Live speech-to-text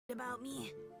about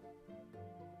me.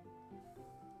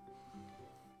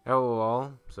 Hello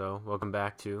all, so welcome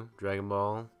back to Dragon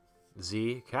Ball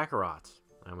Z Kakarot.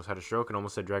 I almost had a stroke and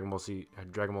almost said Dragon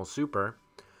Ball Super,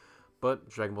 but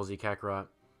it's Dragon Ball Z Kakarot,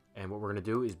 and what we're gonna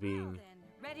do is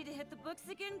Ready to hit the books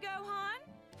again, Gohan?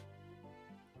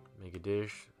 make a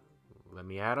dish, let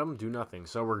me at him, do nothing.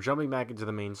 So we're jumping back into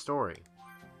the main story.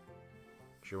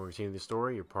 Sure, when we continue the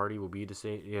story, your party will be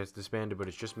disbanded, but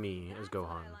it's just me as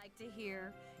Gohan. That's what I like to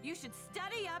hear. You should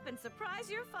study up and surprise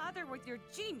your father with your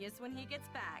genius when he gets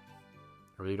back.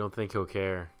 I really don't think he'll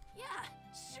care. Yeah,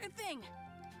 sure thing.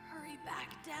 Hurry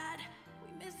back, Dad.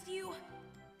 We miss you.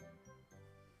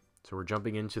 So we're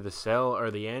jumping into the Cell or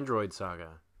the Android saga.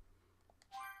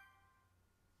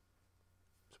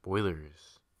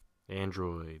 Spoilers.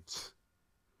 Androids.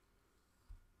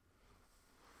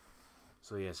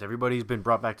 So yes, everybody's been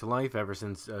brought back to life ever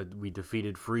since we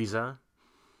defeated Frieza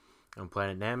on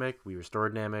planet Namek. We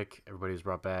restored Namek. Everybody was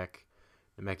brought back.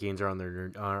 The Namekians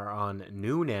are on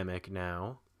New Namek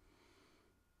now.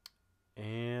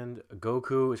 And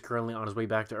Goku is currently on his way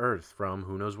back to Earth from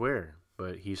who knows where.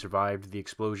 But he survived the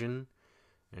explosion,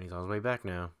 and he's on his way back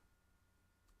now.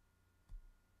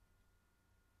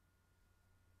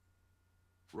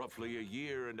 Roughly a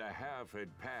year and a half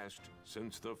had passed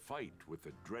since the fight with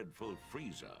the dreadful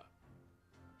Frieza.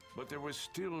 But there was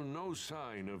still no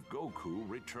sign of Goku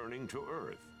returning to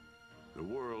Earth. The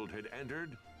world had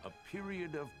entered a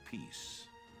period of peace.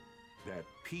 That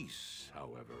peace,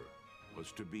 however,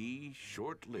 was to be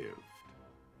short-lived,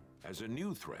 as a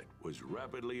new threat was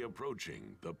rapidly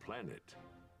approaching the planet.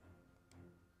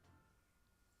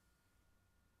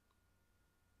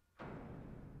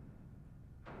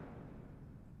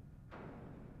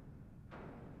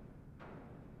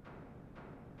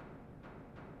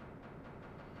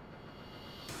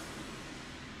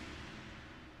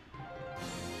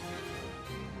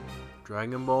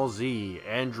 Dragon Ball Z,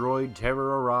 Android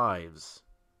Terror arrives.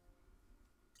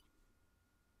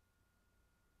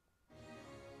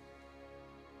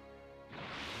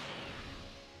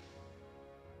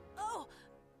 Oh,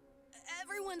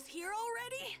 everyone's here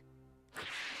already?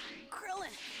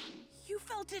 Krillin, you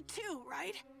felt it too,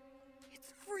 right?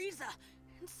 It's Frieza,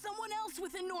 and someone else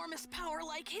with enormous power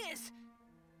like his.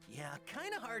 Yeah,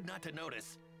 kinda hard not to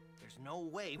notice. There's no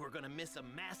way we're gonna miss a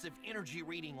massive energy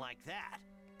reading like that.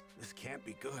 This can't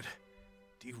be good.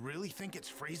 Do you really think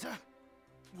it's Frieza?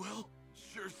 Well,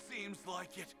 sure seems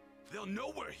like it. They'll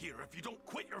know we're here if you don't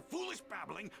quit your foolish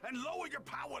babbling and lower your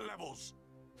power levels.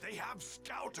 They have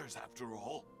scouters, after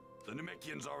all. The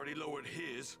Namekian's already lowered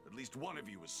his. At least one of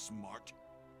you is smart.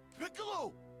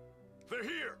 Piccolo! They're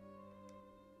here!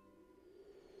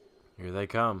 Here they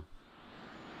come.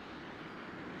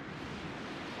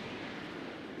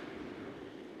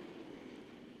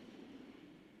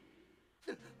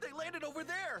 They landed over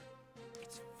there!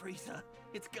 It's Frieza.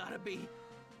 It's gotta be.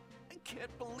 I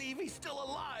can't believe he's still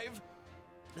alive!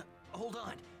 Hold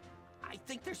on. I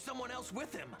think there's someone else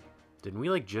with him. Didn't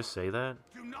we just say that?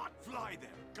 Do not fly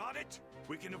them, got it?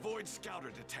 We can avoid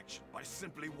scouter detection by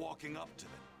simply walking up to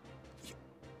them.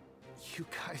 You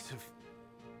guys have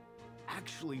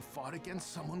actually fought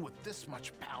against someone with this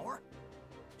much power?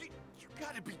 You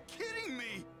gotta be kidding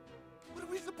me! What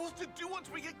are we supposed to do once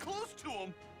we get close to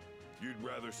them? You'd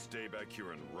rather stay back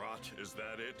here and rot, is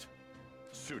that it?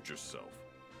 Suit yourself.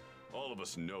 All of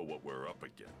us know what we're up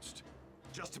against.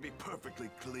 Just to be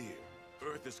perfectly clear,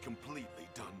 Earth is completely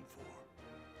done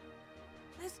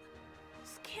for. This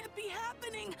can't be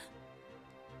happening.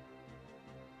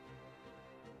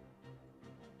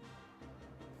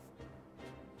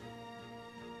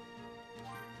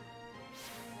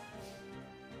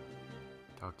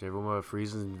 Talk to everyone about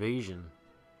Frieza's invasion.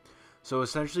 So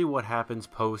essentially what happens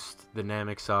post the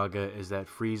Namek saga is that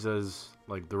Frieza's,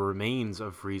 the remains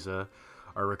of Frieza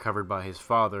are recovered by his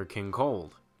father, King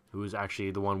Cold, who is actually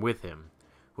the one with him,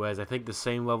 who has, I think, the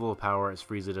same level of power as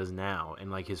Frieza does now,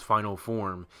 in, his final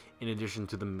form, in addition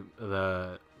to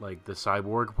the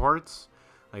cyborg parts,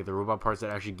 the robot parts that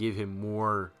actually give him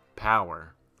more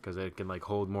power, because it can,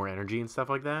 hold more energy and stuff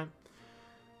like that.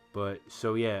 But,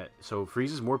 so yeah, so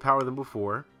Frieza's more power than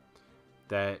before,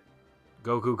 that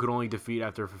Goku could only defeat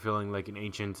after fulfilling an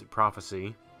ancient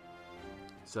prophecy.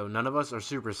 So none of us are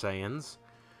Super Saiyans,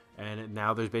 and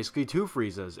now there's basically two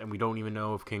Friezas, and we don't even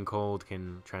know if King Cold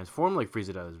can transform like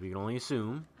Frieza does. We can only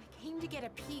assume. I came to get a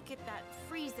peek at that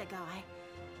Frieza guy.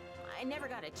 I never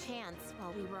got a chance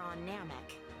while we were on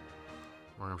Namek.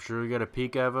 Or I'm sure we got a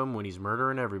peek of him when he's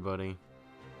murdering everybody.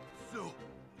 So,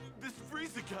 this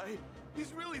Frieza guy,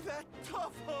 he's really that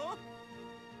tough, huh?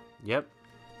 Yep.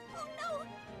 Oh no!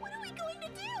 What are we going to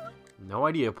do? No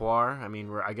idea, Poir. I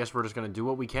mean, I guess we're just gonna do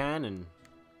what we can and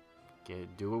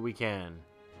do what we can.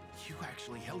 You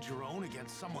actually held your own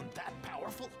against someone that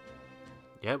powerful?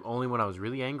 Yep, only when I was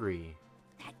really angry.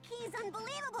 That key's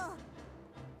unbelievable!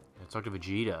 Let's talk to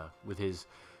Vegeta with his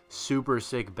super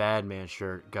sick bad man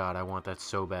shirt. God, I want that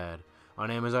so bad.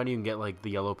 On Amazon, you can get like the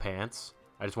yellow pants.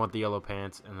 I just want the yellow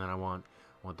pants, and then I want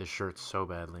this shirt so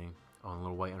badly. Oh, and a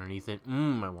little white underneath it. I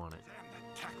want it. Damn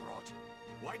that Kakarot!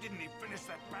 Why didn't he finish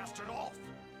that bastard off?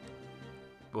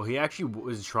 Well, he actually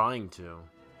was trying to.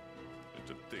 And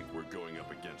to think we're going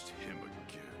up against him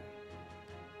again.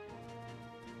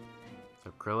 What's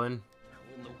up, Krillin? How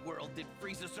in the world did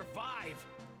Frieza survive?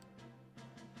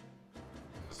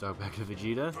 So back to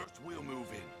Vegeta. First we'll move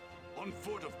in. On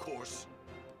foot, of course.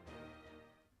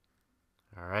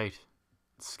 Alright.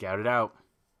 Scout it out.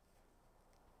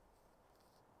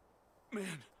 Man,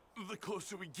 the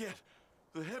closer we get,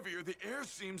 the heavier the air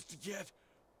seems to get.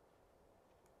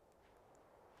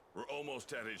 We're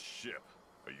almost at his ship.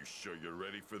 Are you sure you're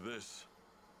ready for this?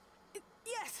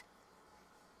 Yes!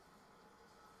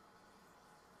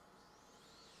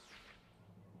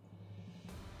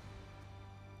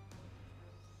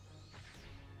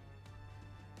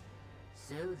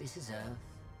 So this is Earth.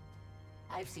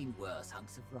 I've seen worse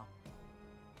hunks of rock.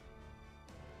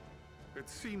 It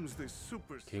seems this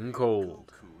super King Cold.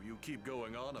 Goku you keep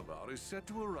going on about is set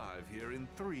to arrive here in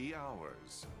 3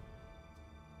 hours.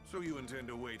 So you intend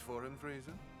to wait for him,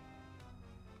 Frieza?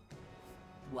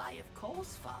 Why, of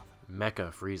course, Father.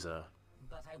 Mecha-frieza.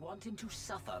 But I want him to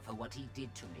suffer for what he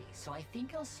did to me, so I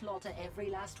think I'll slaughter every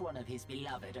last one of his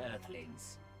beloved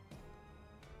Earthlings.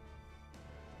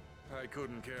 I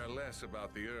couldn't care less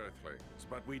about the Earthlings,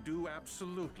 but we do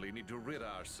absolutely need to rid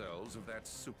ourselves of that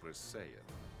Super Saiyan.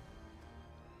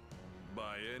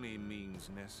 By any means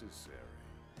necessary.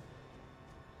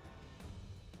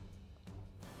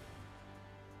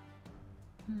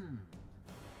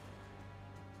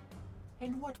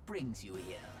 And what brings you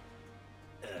here,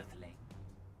 Earthling?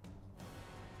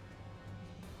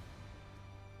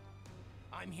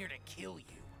 I'm here to kill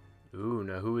you. Ooh,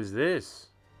 now who is this?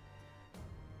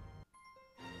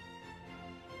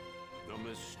 The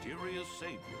mysterious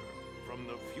savior from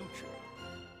the future.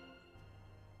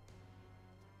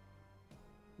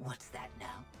 What's that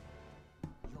now?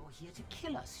 You're here to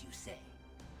kill us, you say?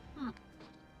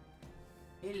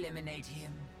 Eliminate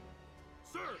him.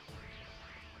 Sir!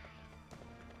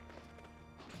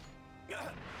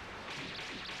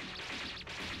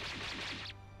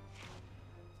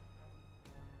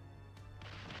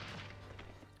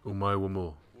 Omae wa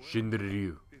mo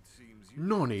shinderu. It seems you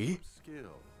Nani? have some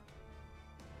skill.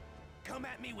 Come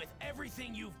at me with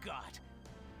everything you've got.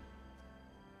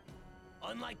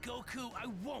 Unlike Goku, I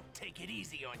won't take it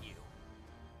easy on you.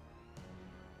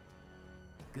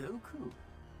 Goku?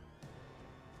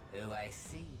 Oh, I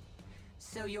see.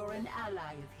 So you're an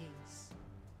ally of his.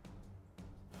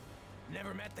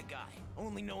 Never met the guy,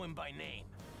 only know him by name.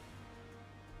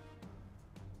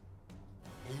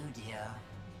 Oh dear.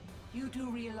 You do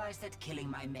realize that killing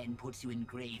my men puts you in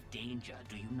grave danger,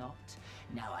 do you not?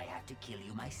 Now I have to kill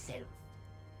you myself.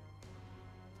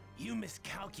 You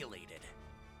miscalculated.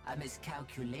 A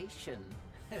miscalculation?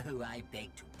 Oh, I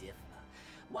beg to differ.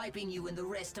 Wiping you and the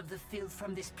rest of the filth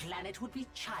from this planet would be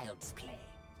child's play.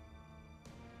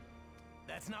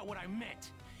 That's not what I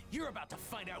meant. You're about to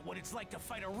find out what it's like to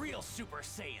fight a real Super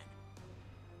Saiyan.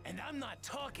 And I'm not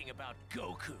talking about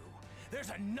Goku. There's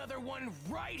another one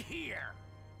right here!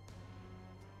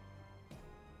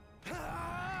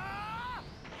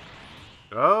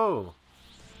 Oh.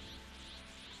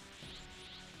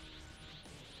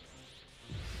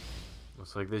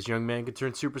 Looks like this young man could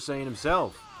turn Super Saiyan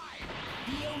himself.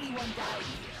 The only one dying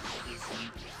here is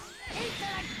you.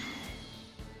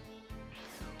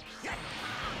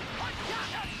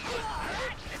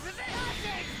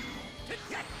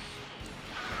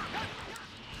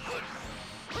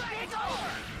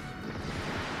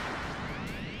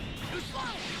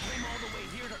 Came all the way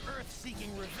here to Earth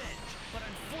seeking revenge, but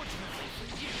unfortunately for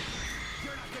you,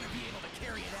 you're not gonna be able to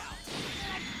carry it out.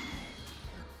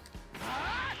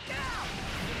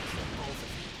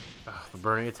 The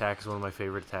burning attack is one of my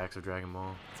favorite attacks of Dragon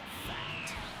Ball.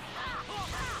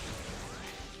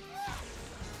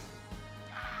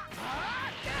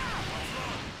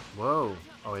 Whoa.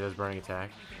 Oh, he does burning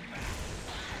attack.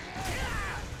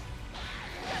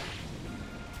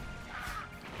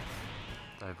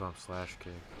 Dive bump slash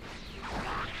kick.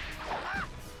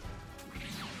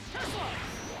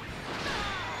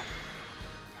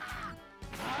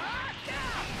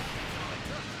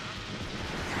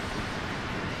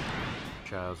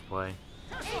 Child's play.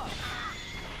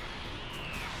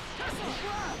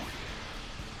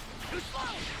 Too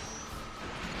slow!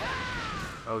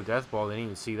 Oh, Death Ball, they didn't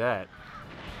even see that.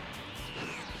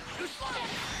 Too slow!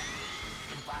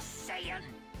 Super Saiyan!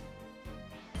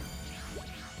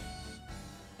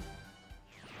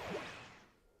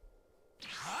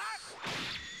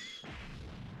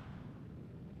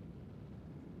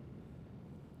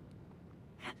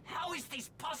 How is this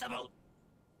possible?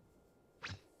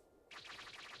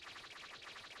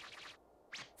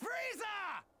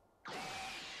 Frieza!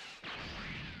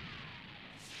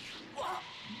 Whoa.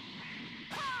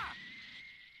 Ha!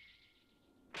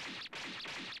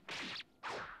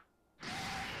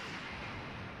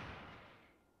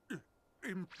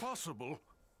 Impossible.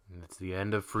 And that's the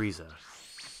end of Frieza.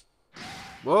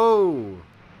 Whoa!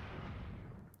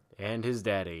 And his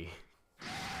daddy.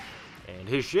 And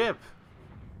his ship.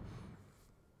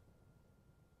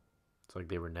 It's like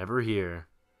they were never here.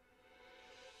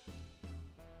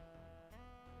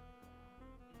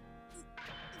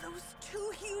 Those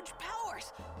two huge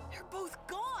powers, they're both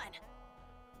gone.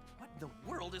 What in the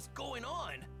world is going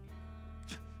on?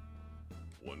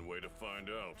 One way to find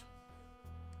out.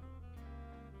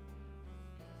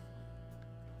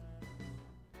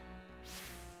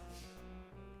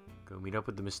 Go meet up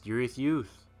with the mysterious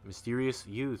youth. Mysterious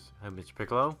youth. Mr.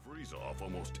 Piccolo? Freeze off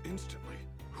almost instantly.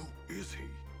 Who is he?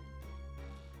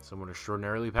 Someone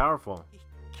extraordinarily powerful. He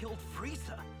killed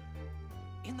Frieza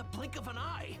in the blink of an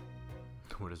eye.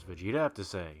 What does Vegeta have to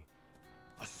say?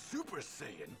 A Super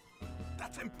Saiyan?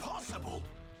 That's impossible!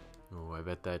 Oh, I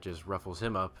bet that just ruffles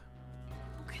him up.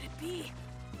 Who could it be?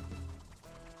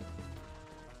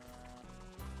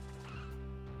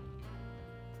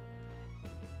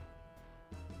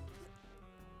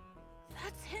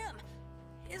 That's him,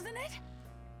 isn't it?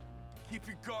 Keep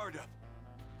your guard up.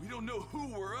 We don't know who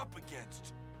we're up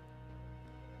against.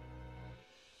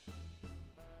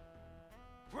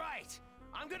 Right!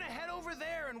 I'm gonna head over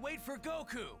there and wait for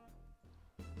Goku.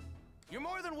 You're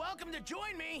more than welcome to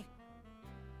join me!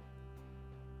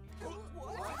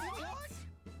 What?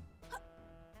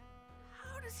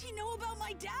 How does he know about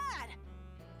my dad?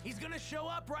 He's gonna show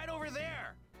up right over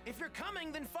there. If you're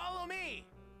coming, then follow me.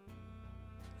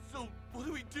 So, what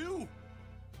do we do?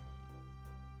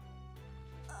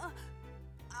 I'm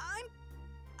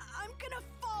gonna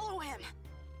follow him.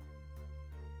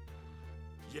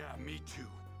 Yeah, me too.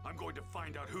 I'm going to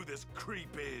find out who this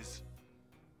creep is.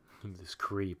 This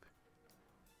creep.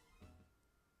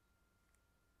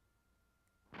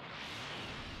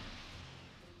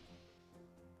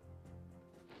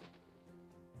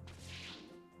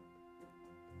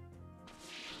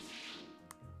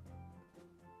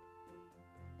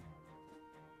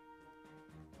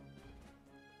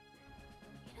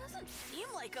 He doesn't seem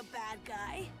like a bad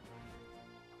guy.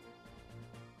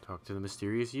 Talk to the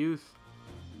mysterious youth.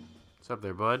 What's up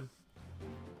there, bud?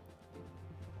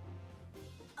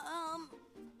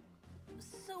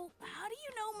 So how do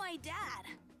you know my dad?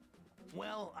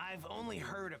 Well, I've only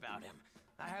heard about him.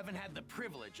 I haven't had the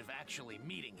privilege of actually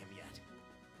meeting him yet.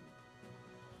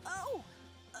 Oh,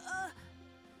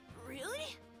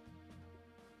 really?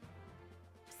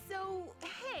 So,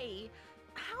 hey,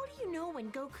 how do you know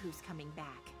when Goku's coming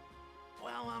back?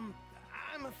 Well, I'm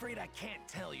afraid I can't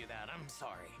tell you that. I'm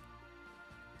sorry.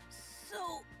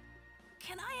 So,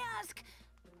 can I ask,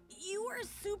 you were a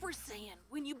Super Saiyan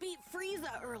when you beat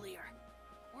Frieza earlier,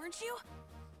 weren't you?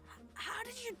 How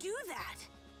did you do that?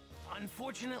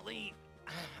 Unfortunately,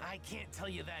 I can't tell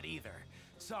you that either.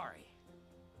 Sorry.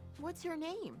 What's your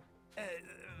name?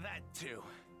 That too.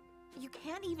 You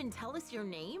can't even tell us your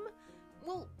name?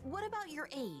 Well, what about your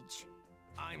age?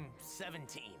 I'm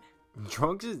 17.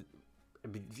 Trunks is...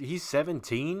 He's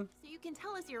 17? So you can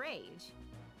tell us your age.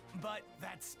 But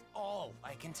that's all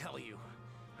I can tell you.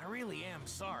 I really am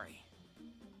sorry.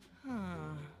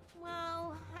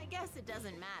 Well, I guess it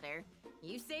doesn't matter.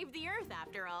 You saved the Earth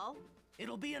after all.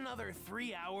 It'll be another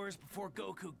 3 hours before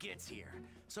Goku gets here.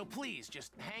 So please,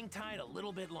 just hang tight a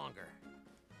little bit longer.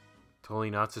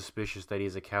 Totally not suspicious that he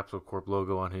has a Capsule Corp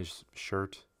logo on his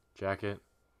shirt, jacket.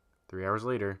 3 hours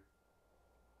later.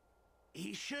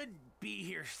 He should be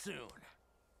here soon.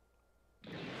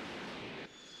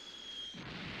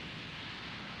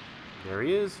 There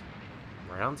he is.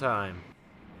 Right on time.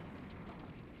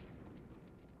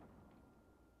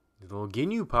 The little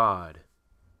Ginyu pod.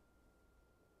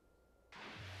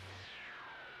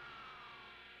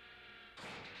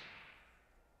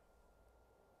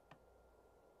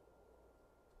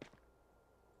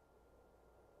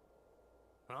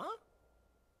 Huh?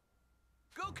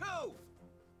 Goku!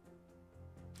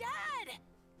 Dad!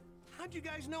 How'd you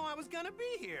guys know I was gonna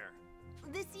be here?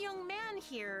 This young man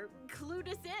here clued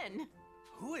us in.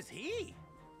 Who is he?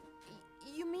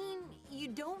 You mean you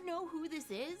don't know who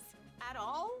this is? At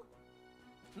all?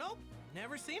 Nope,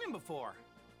 never seen him before.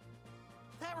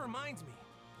 That reminds me.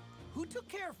 Who took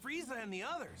care of Frieza and the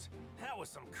others? That was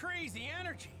some crazy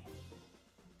energy.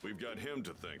 We've got him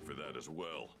to thank for that as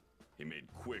well. He made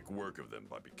quick work of them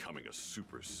by becoming a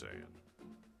Super Saiyan.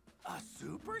 A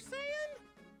Super Saiyan?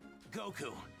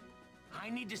 Goku, I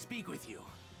need to speak with you.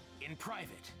 In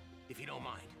private, if you don't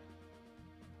mind.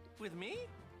 With me?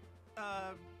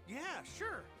 Yeah,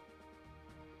 sure.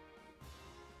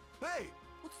 Hey,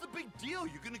 what's the big deal?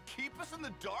 You gonna keep us in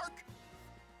the dark?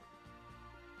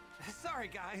 Sorry,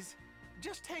 guys.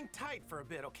 Just hang tight for a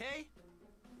bit, okay?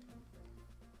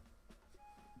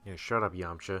 Yeah, shut up,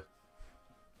 Yamcha.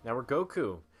 Now we're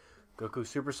Goku. Goku's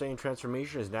Super Saiyan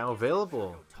transformation is now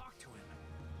available. Go talk to him.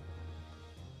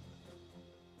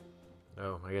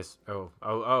 Oh, I guess. Oh.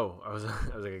 I was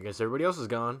like, I guess everybody else is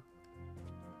gone.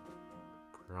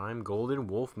 Prime Golden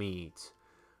Wolf Meat.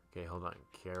 Okay, hold on.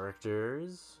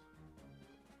 Characters.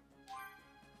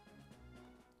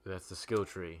 That's the skill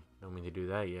tree. Don't mean to do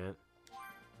that yet.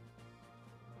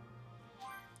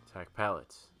 Attack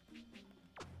palettes.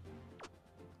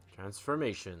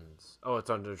 Transformations. Oh, it's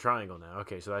under the triangle now.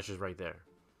 Okay, so that's just right there.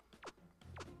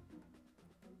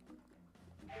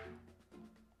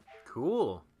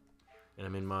 Cool. And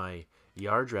I'm in my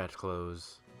yard rat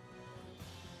clothes.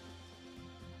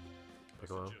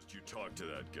 Piccolo. I suggest you talk to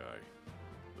that guy,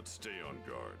 but stay on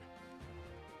guard.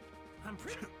 I'm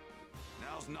pretty...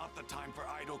 Now's not the time for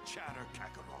idle chatter,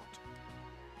 Kakarot.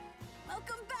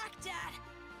 Welcome back, Dad.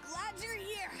 Glad you're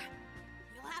here.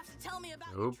 You'll have to tell me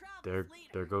about your Oop, travels later.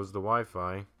 there goes the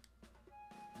Wi-Fi.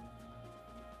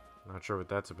 Not sure what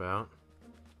that's about.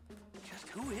 Just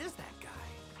who is that guy?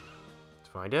 Let's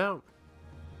find out.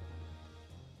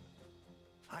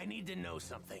 I need to know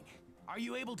something. Are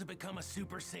you able to become a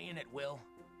Super Saiyan at will?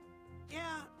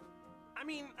 Yeah, I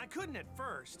mean, I couldn't at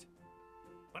first,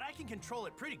 but I can control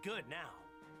it pretty good now.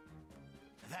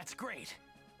 That's great.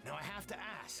 Now I have to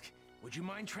ask, would you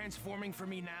mind transforming for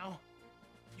me now?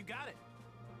 You got it.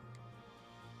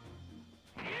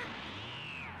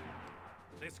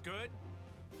 This good?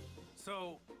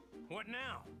 So, what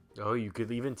now? Oh, you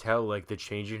could even tell, like, the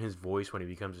change in his voice when he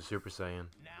becomes a Super Saiyan.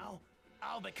 Now,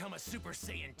 I'll become a Super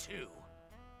Saiyan 2.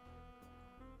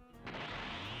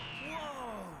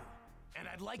 Whoa! And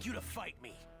I'd like you to fight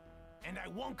me. And I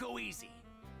won't go easy.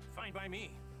 Fine by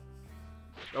me.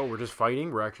 Oh, we're just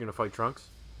fighting? We're actually gonna fight Trunks?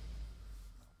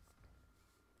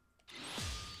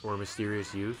 Or a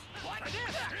mysterious youth? What?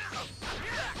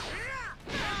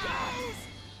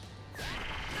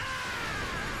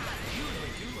 You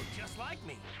really do look just like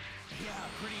me. Yeah,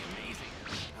 pretty amazing.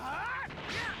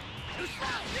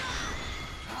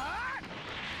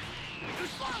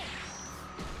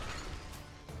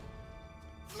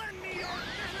 Lend me your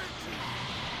energy!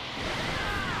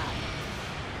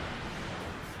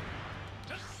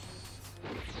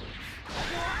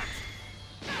 What?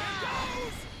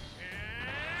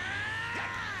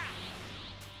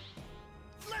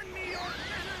 Lend me your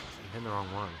energy! I'm hitting the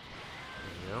wrong one.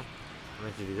 There you go. I'm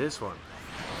going to do this one.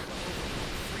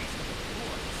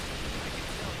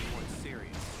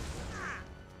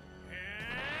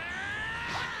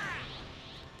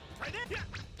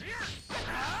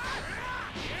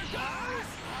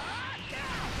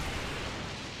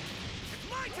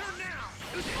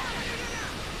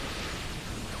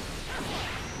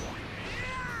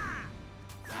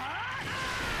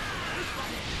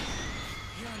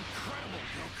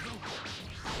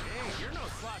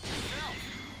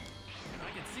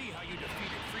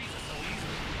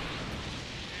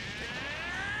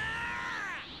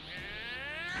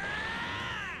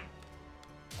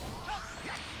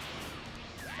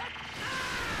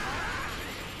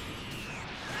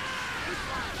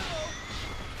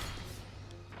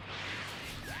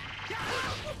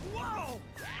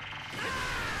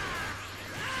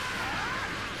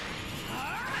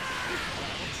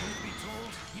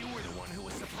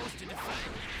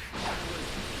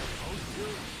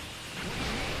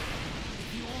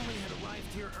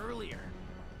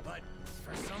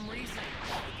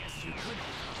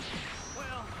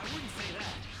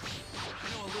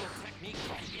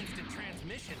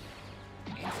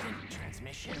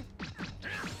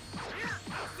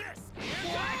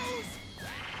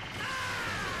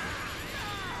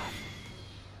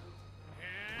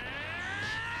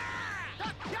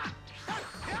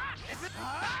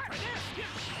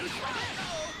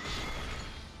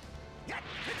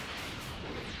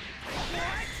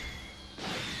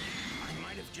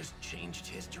 Changed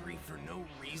history for no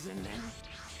reason then?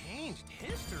 Changed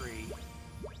history?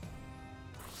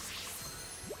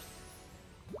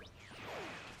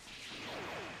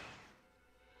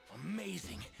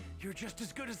 you're just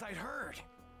as good as I'd heard.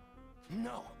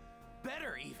 No,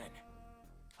 better even.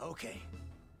 Okay,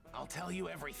 I'll tell you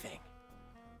everything.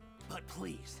 But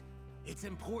please, it's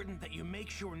important that you make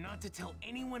sure not to tell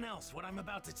anyone else what I'm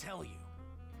about to tell you.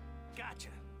 Gotcha.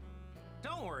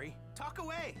 Don't worry, talk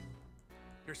away.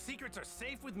 Your secrets are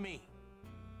safe with me.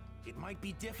 It might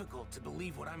be difficult to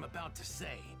believe what I'm about to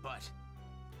say, but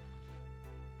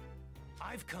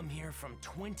I've come here from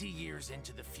 20 years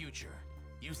into the future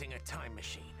using a time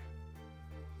machine.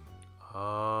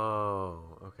 Oh,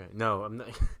 okay. No, I'm not.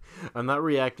 I'm not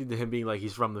reacting to him being like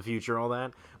he's from the future, all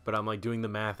that. But I'm like doing the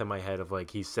math in my head of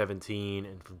like he's 17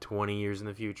 and from 20 years in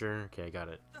the future. Okay, I got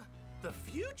it. The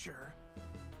future?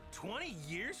 20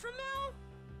 years from now?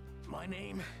 My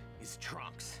name is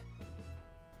Trunks.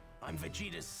 I'm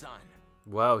Vegeta's son.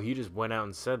 Wow, he just went out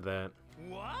and said that.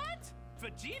 What?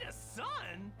 Vegeta's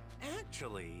son?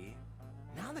 Actually,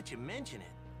 now that you mention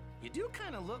it, you do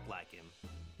kind of look like him.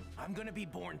 I'm gonna be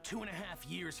born 2.5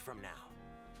 years from now.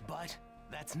 But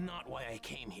that's not why I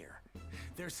came here.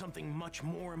 There's something much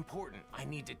more important I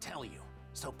need to tell you.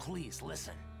 So please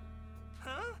listen.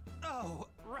 Huh? Oh,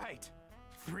 right.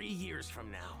 3 years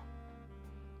from now,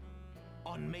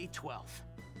 on May 12th,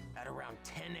 at around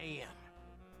 10 a.m.,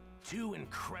 2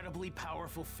 incredibly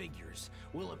powerful figures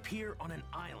will appear on an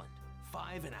island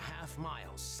 5.5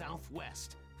 miles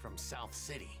southwest from South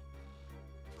City.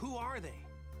 Who are they?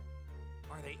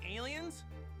 Are they aliens?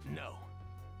 No.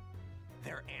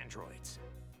 They're androids.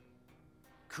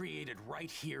 Created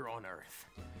right here on Earth.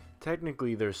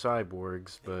 Technically, they're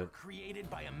cyborgs, They were but created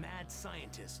by a mad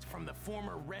scientist from the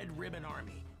former Red Ribbon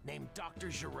Army named Dr.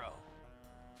 Gero.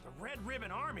 The Red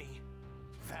Ribbon Army?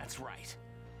 That's right.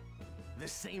 The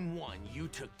same one you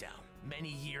took down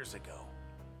many years ago.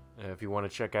 if you want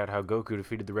to check out how Goku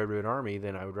defeated the Red Ribbon Army,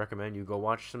 then I would recommend you go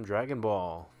watch some Dragon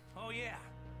Ball. Oh yeah.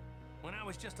 When I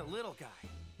was just a little guy.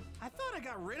 I thought I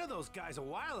got rid of those guys a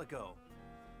while ago.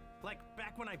 Like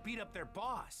back when I beat up their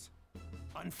boss.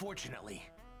 Unfortunately,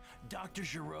 Dr.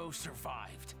 Gero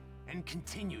survived and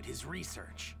continued his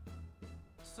research.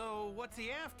 So what's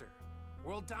he after?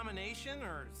 World domination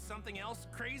or something else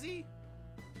crazy?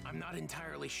 I'm not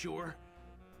entirely sure,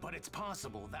 but it's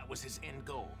possible that was his end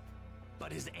goal.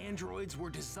 But his androids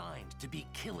were designed to be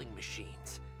killing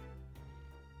machines.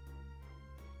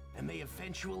 And they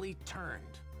eventually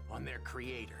turned on their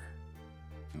creator.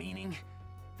 Meaning,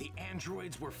 the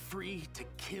androids were free to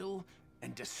kill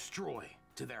and destroy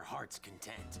to their heart's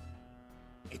content.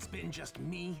 It's been just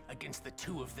me against the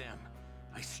 2 of them.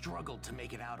 I struggled to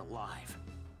make it out alive.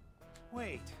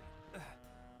 Wait,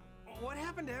 what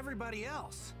happened to everybody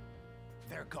else?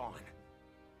 They're gone.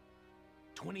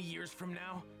 20 years from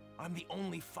now, I'm the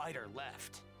only fighter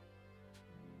left.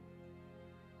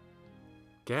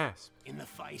 Gasp. In the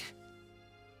fight,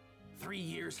 3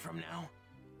 years from now,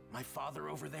 my father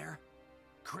over there,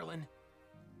 Krillin,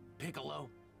 Piccolo,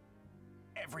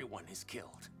 everyone is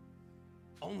killed.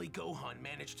 Only Gohan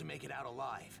managed to make it out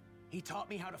alive. He taught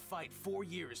me how to fight 4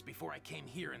 years before I came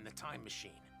here in the time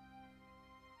machine.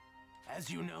 As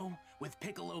you know, with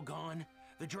Piccolo gone,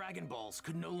 the Dragon Balls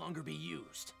could no longer be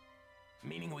used,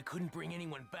 meaning we couldn't bring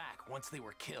anyone back once they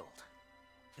were killed.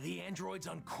 The android's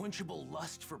unquenchable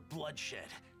lust for bloodshed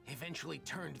eventually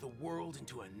turned the world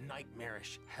into a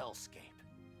nightmarish hellscape.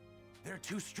 They're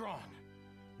too strong.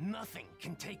 Nothing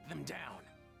can take them down.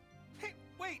 Hey,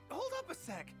 wait, hold up a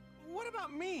sec. What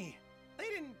about me? They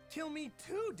didn't kill me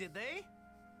too, did they?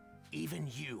 Even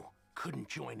you couldn't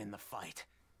join in the fight.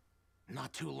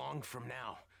 Not too long from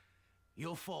now,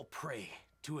 you'll fall prey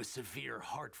to a severe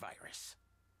heart virus.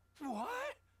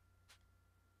 What?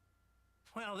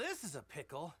 Well, this is a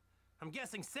pickle. I'm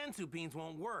guessing sensu beans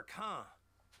won't work, huh?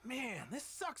 Man, this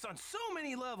sucks on so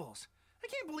many levels. I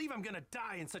can't believe I'm gonna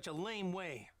die in such a lame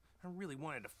way. I really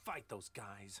wanted to fight those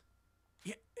guys.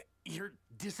 You're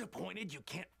disappointed you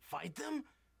can't fight them?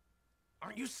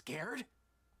 Aren't you scared?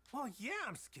 Well, yeah,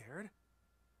 I'm scared.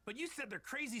 But you said they're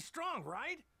crazy strong,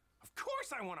 right? Of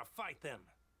course I want to fight them.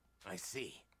 I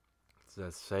see. It's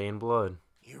that Saiyan blood.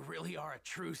 You really are a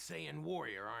true Saiyan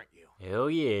warrior, aren't you?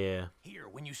 Hell yeah. Here,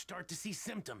 when you start to see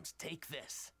symptoms, take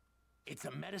this. It's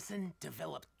a medicine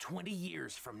developed 20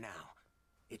 years from now.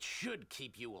 It should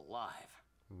keep you alive.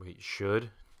 Wait,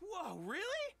 should? Whoa, really?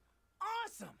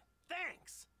 Awesome!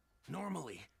 Thanks!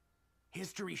 Normally,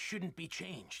 history shouldn't be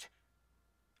changed.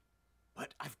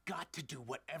 But I've got to do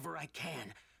whatever I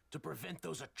can to prevent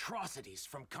those atrocities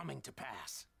from coming to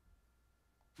pass.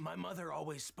 My mother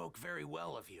always spoke very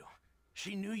well of you.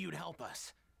 She knew you'd help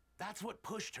us. That's what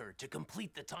pushed her to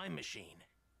complete the time machine.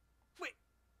 Wait,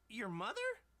 your mother?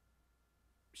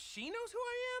 She knows who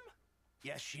I am?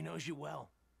 Yes, she knows you well.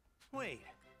 Wait,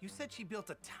 you said she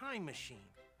built a time machine.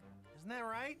 Isn't that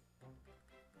right?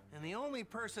 And the only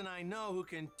person I know who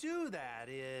can do that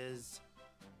is...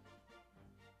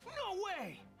 No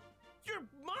way! Your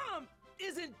mom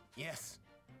isn't... Yes,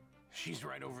 she's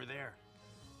right over there.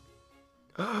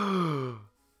 Bulma!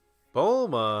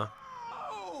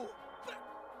 Oh!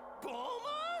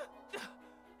 Bulma?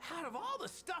 Out of all the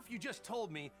stuff you just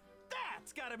told me,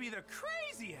 that's gotta be the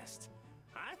craziest!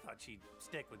 I thought she'd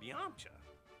stick with Yamcha.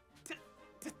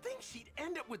 To think she'd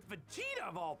end up with Vegeta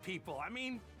of all people, I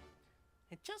mean,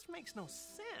 it just makes no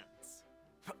sense.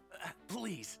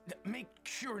 Please, make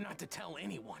sure not to tell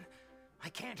anyone. I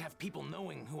can't have people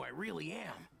knowing who I really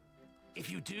am. If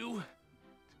you do,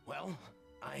 well,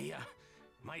 I,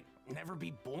 might never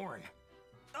be born.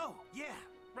 Oh, yeah,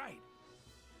 right.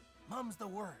 Mum's the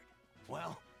word.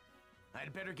 Well,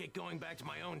 I'd better get going back to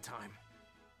my own time.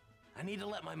 I need to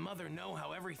let my mother know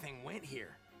how everything went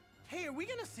here. Hey, are we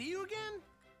gonna see you again?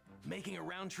 Making a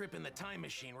round trip in the time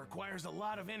machine requires a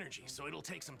lot of energy, so it'll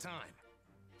take some time.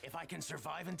 If I can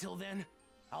survive until then,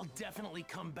 I'll definitely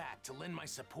come back to lend my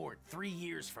support 3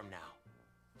 years from now.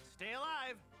 Stay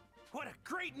alive. What a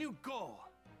great new goal.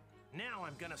 Now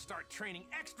I'm gonna start training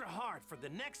extra hard for the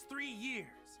next 3 years.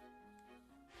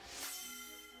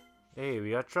 Hey, we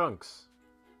got Trunks.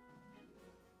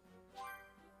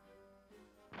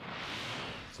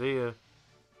 See ya.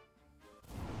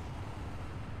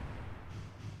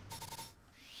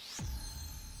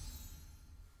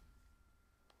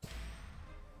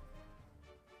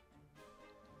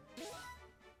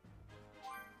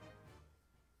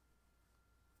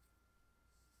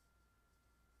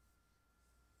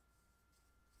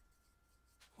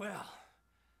 Well,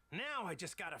 now I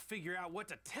just gotta figure out what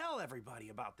to tell everybody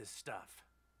about this stuff.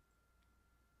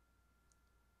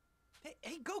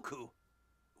 Hey, Goku!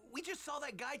 We just saw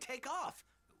that guy take off.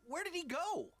 Where did he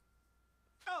go?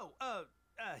 Oh,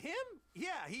 him?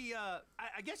 Yeah, he,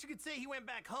 I guess you could say he went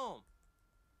back home.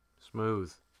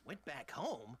 Smooth. Went back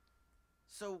home?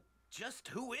 So, just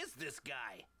who is this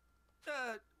guy?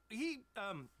 Well,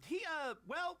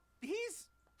 he's...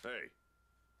 Hey,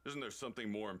 isn't there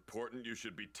something more important you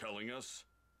should be telling us?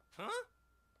 Huh?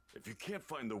 If you can't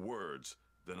find the words,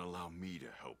 then allow me to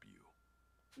help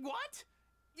you. What?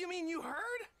 You mean you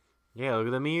heard? Yeah, look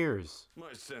at them ears.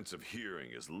 My sense of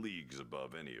hearing is leagues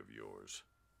above any of yours.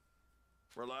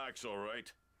 Relax, all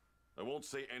right? I won't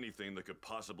say anything that could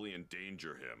possibly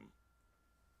endanger him.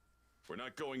 We're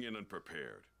not going in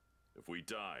unprepared. If we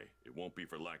die, it won't be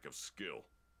for lack of skill.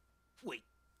 Wait,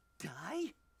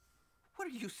 die? What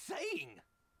are you saying?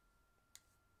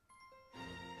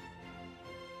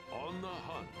 On the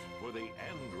hunt for the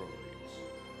androids.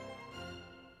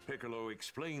 Piccolo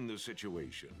explained the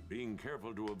situation, being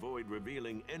careful to avoid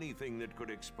revealing anything that could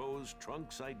expose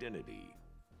Trunks' identity.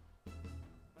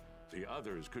 The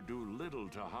others could do little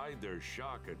to hide their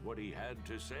shock at what he had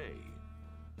to say.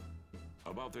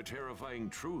 About the terrifying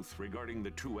truth regarding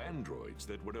the 2 androids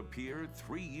that would appear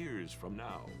 3 years from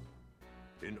now.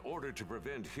 In order to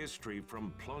prevent history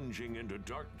from plunging into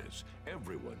darkness,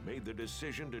 everyone made the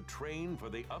decision to train for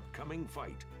the upcoming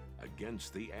fight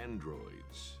against the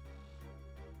androids.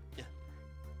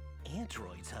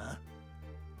 Androids, huh?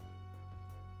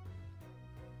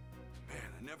 Man,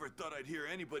 I never thought I'd hear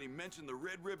anybody mention the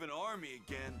Red Ribbon Army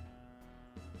again.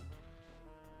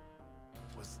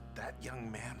 Was that young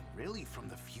man really from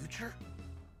the future?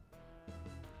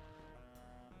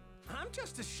 I'm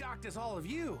just as shocked as all of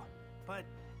you, but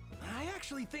I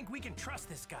actually think we can trust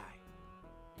this guy.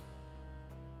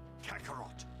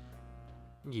 Kakarot,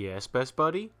 Yes, best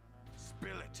buddy?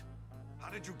 spill it. How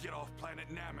did you get off planet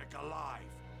Namek alive?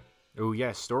 Oh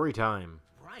yes, story time.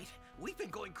 Right. We've been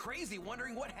going crazy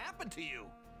wondering what happened to you.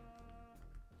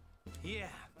 Yeah,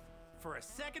 for a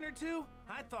second or two,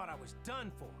 I thought I was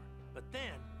done for. But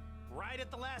then, right at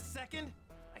the last second,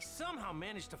 I somehow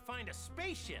managed to find a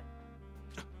spaceship.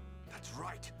 That's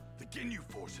right. The Ginyu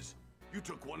forces. You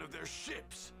took one of their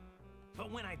ships.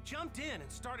 But when I jumped in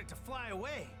and started to fly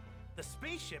away, the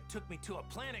spaceship took me to a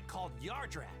planet called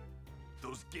Yardrat.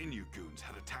 Those Ginyu goons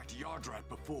had attacked Yardrat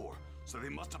before, so they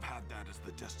must have had that as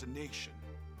the destination.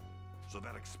 So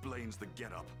that explains the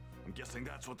getup. I'm guessing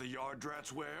that's what the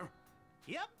Yardrats wear?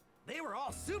 Yep, they were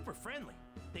all super friendly.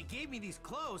 They gave me these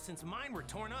clothes since mine were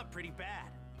torn up pretty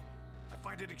bad. I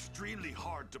find it extremely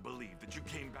hard to believe that you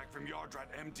came back from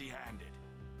Yardrat empty-handed.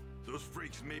 Those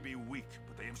freaks may be weak,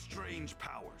 but they have strange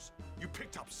powers. You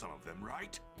picked up some of them,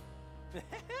 right?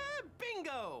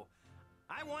 Bingo!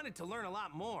 I wanted to learn a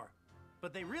lot more,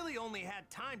 but they really only had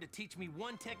time to teach me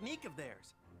one technique of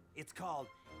theirs. It's called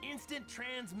instant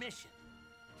transmission.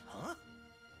 Huh?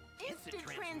 Instant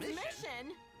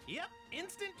transmission? Yep,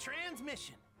 instant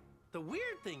transmission. The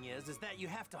weird thing is that you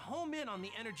have to home in on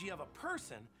the energy of a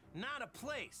person, not a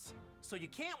place. So you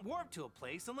can't warp to a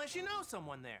place unless you know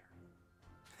someone there.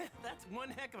 That's one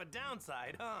heck of a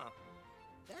downside, huh?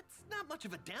 That's not much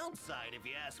of a downside if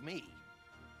you ask me.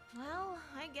 Well,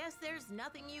 I guess there's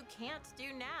nothing you can't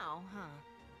do now,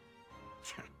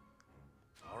 huh?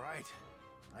 All right.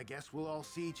 I guess we'll all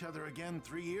see each other again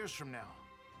 3 years from now.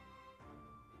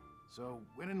 So,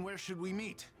 when and where should we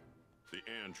meet? The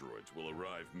androids will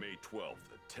arrive May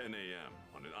 12th at 10 a.m.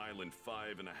 on an island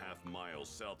 5.5 miles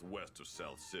southwest of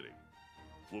South City.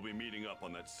 We'll be meeting up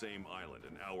on that same island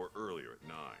an hour earlier at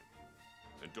 9.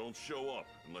 And don't show up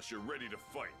unless you're ready to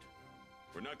fight.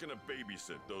 We're not gonna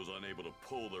babysit those unable to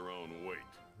pull their own weight.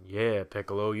 Yeah,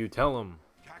 Piccolo, you tell him.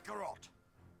 Kakarot,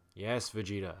 Yes,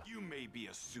 Vegeta. you may be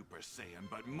a Super Saiyan,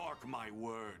 but mark my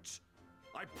words.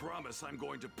 I promise I'm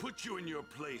going to put you in your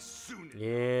place soon.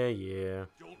 Yeah.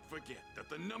 Don't forget that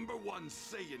the #1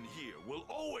 Saiyan here will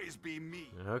always be me.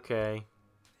 Okay.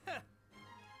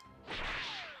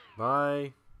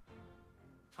 Bye.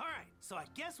 Alright, so I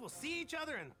guess we'll see each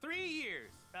other in 3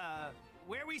 years.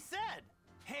 Where we said.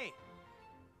 Hey,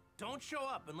 don't show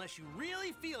up unless you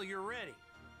really feel you're ready.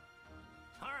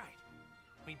 Alright,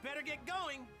 we better get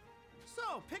going.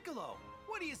 So, Piccolo,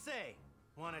 what do you say?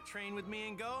 Want to train with me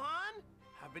and Gohan?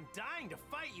 I've been dying to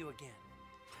fight you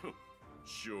again.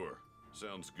 Sure,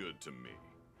 sounds good to me.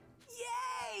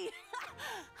 Yay!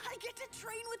 I get to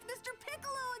train with Mr.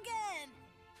 Piccolo again!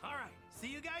 Alright, see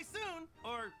you guys soon,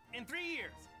 or in 3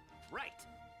 years. Right.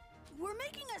 We're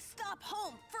making a stop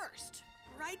home first,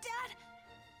 right, Dad?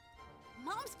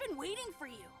 Mom's been waiting for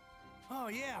you. Oh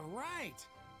yeah, right.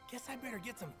 Guess I better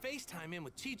get some FaceTime in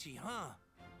with Chi-Chi, huh?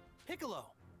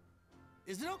 Piccolo,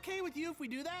 is it okay with you if we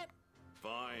do that?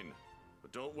 Fine,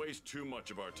 but don't waste too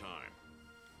much of our time.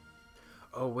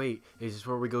 Oh, wait. Is this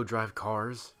where we go drive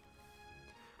cars?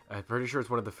 I'm pretty sure it's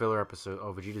one of the filler episodes.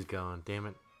 Oh, Vegeta's gone. Damn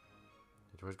it.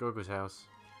 Where's Goku's house?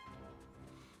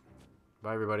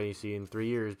 Bye, everybody. See you in 3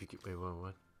 years. Wait,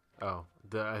 what? Oh,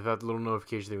 I thought the little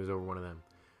notification thing was over one of them.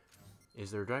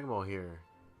 Is there a Dragon Ball here?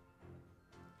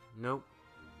 Nope.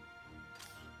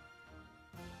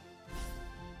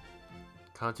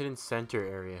 Continent Center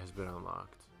area has been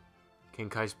unlocked. King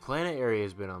Kai's planet area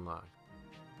has been unlocked.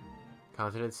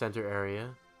 Continent Center area.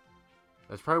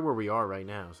 That's probably where we are right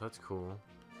now, so that's cool.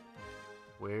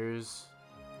 Where's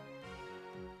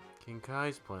King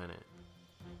Kai's planet?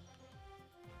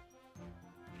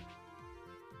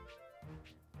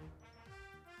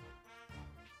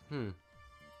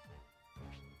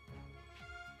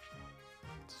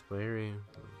 Display area.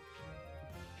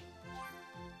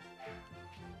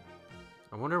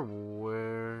 I wonder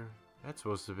where that's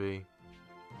supposed to be.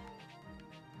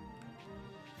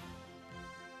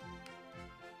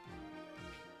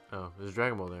 Oh, there's a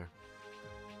Dragon Ball there.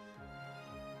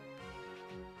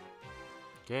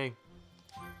 Okay.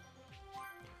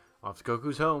 Off to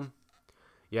Goku's home.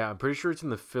 Yeah, I'm pretty sure it's in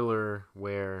the filler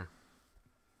where...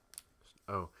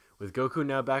 Oh. With Goku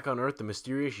now back on Earth, the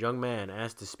mysterious young man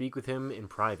asks to speak with him in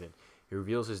private. He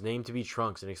reveals his name to be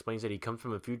Trunks and explains that he comes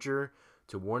from the future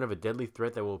to warn of a deadly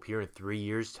threat that will appear in 3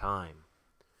 years' time.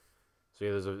 So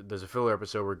yeah, there's a filler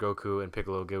episode where Goku and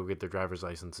Piccolo go get their driver's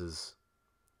licenses.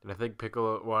 And I think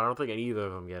Piccolo... Well, I don't think any of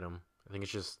them get them. I think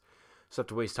it's just stuff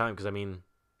to waste time. Because, I mean,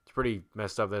 it's pretty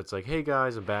messed up that it's like, hey,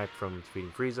 guys, I'm back from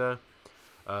defeating Frieza.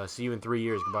 See you in 3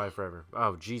 years. Goodbye forever.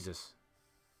 Oh, Jesus.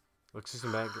 Looks like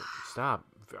some bad... Stop.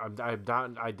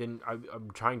 I'm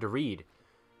trying to read.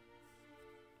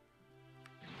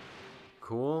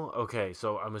 Cool. Okay,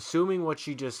 so I'm assuming what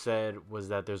she just said was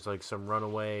that there's, like, some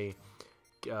runaway...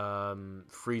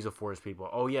 Frieza Force people.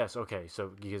 Oh yes, okay. So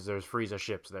because there's Frieza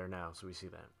ships there now, so we see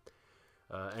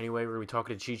that. Anyway, we're gonna be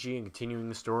talking to Chi-Chi and continuing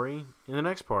the story in the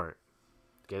next part.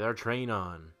 Get our train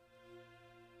on.